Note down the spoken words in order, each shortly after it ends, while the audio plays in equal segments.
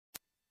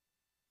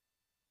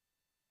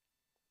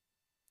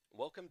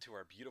Welcome to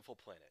our beautiful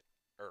planet,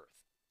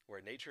 Earth, where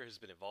nature has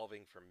been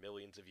evolving for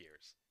millions of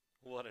years.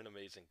 What an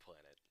amazing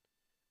planet.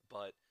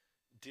 But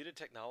due to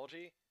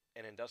technology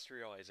and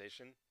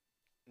industrialization,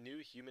 new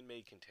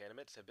human-made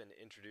contaminants have been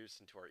introduced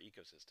into our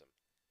ecosystem.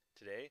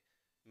 Today,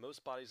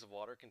 most bodies of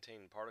water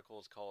contain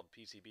particles called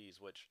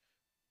PCBs, which,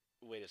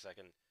 wait a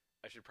second,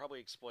 I should probably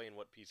explain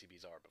what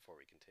PCBs are before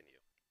we continue.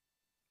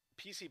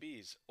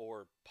 PCBs,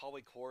 or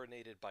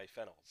polychlorinated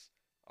biphenyls,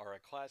 are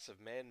a class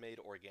of man-made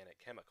organic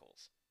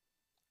chemicals.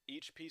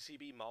 Each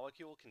PCB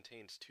molecule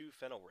contains two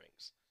phenyl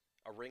rings,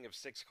 a ring of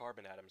 6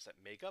 carbon atoms that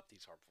make up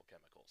these harmful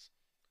chemicals.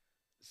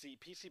 See,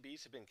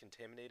 PCBs have been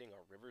contaminating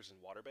our rivers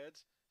and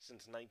waterbeds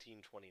since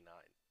 1929,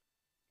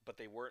 but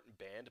they weren't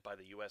banned by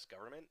the US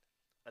government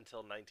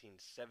until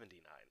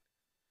 1979.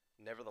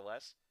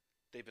 Nevertheless,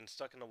 they've been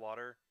stuck in the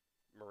water,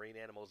 marine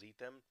animals eat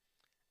them,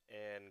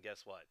 and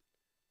guess what?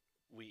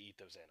 We eat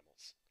those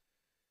animals.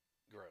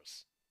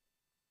 Gross.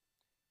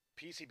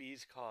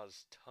 PCBs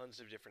cause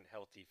tons of different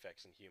health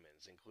defects in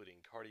humans,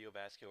 including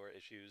cardiovascular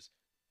issues,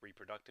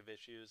 reproductive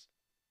issues,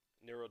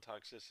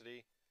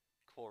 neurotoxicity,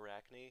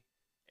 chloracne,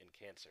 and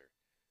cancer.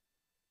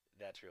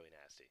 That's really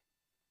nasty.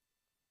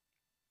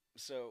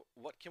 So,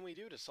 what can we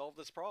do to solve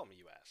this problem,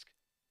 you ask?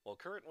 Well,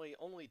 currently,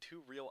 only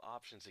two real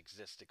options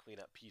exist to clean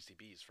up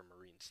PCBs from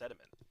marine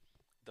sediment.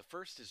 The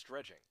first is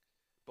dredging,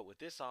 but with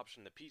this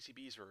option, the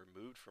PCBs are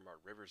removed from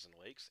our rivers and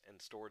lakes and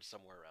stored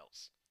somewhere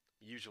else,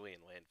 usually in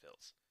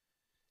landfills.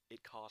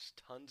 It costs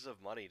tons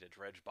of money to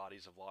dredge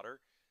bodies of water,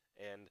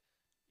 and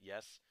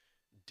yes,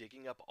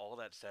 digging up all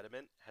that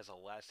sediment has a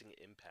lasting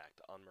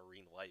impact on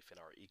marine life in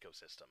our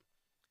ecosystem.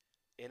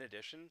 In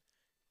addition,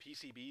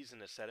 PCBs in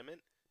the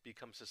sediment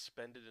become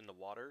suspended in the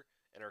water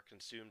and are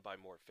consumed by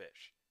more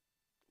fish,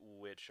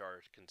 which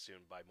are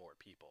consumed by more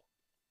people.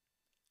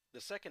 The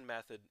second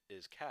method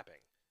is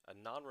capping, a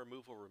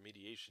non-removal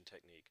remediation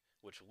technique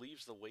which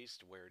leaves the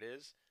waste where it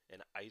is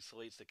and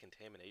isolates the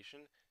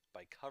contamination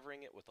by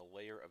covering it with a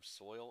layer of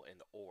soil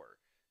and ore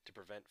to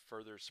prevent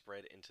further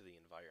spread into the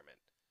environment.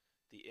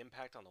 The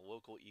impact on the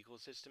local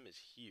ecosystem is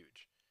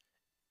huge,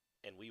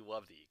 and we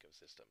love the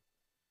ecosystem.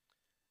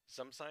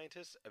 Some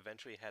scientists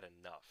eventually had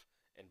enough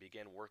and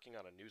began working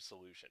on a new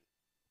solution.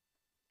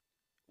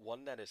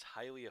 One that is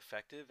highly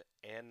effective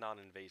and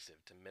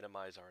non-invasive to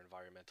minimize our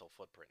environmental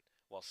footprint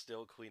while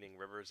still cleaning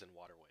rivers and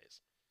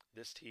waterways.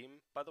 This team,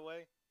 by the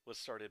way, was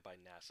started by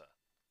NASA.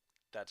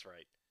 That's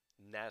right,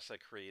 NASA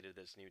created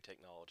this new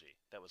technology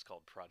that was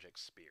called Project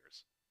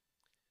SPEARS.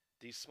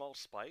 These small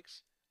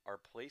spikes are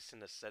placed in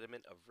the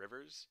sediment of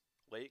rivers,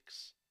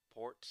 lakes,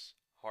 ports,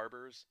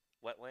 harbors,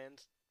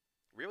 wetlands,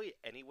 really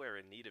anywhere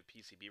in need of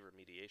PCB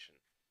remediation.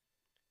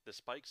 The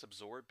spikes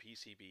absorb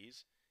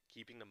PCBs,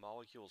 keeping the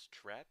molecules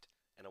trapped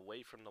and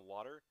away from the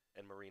water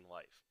and marine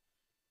life.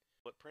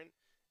 Footprint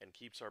and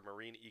keeps our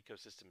marine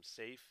ecosystem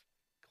safe,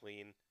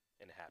 clean,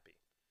 and happy.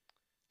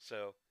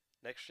 So,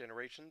 next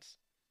generations,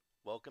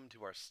 welcome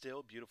to our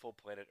still beautiful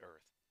planet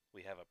Earth.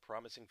 We have a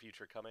promising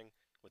future coming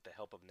with the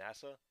help of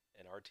NASA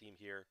and our team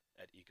here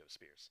at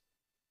ecoSPEARS.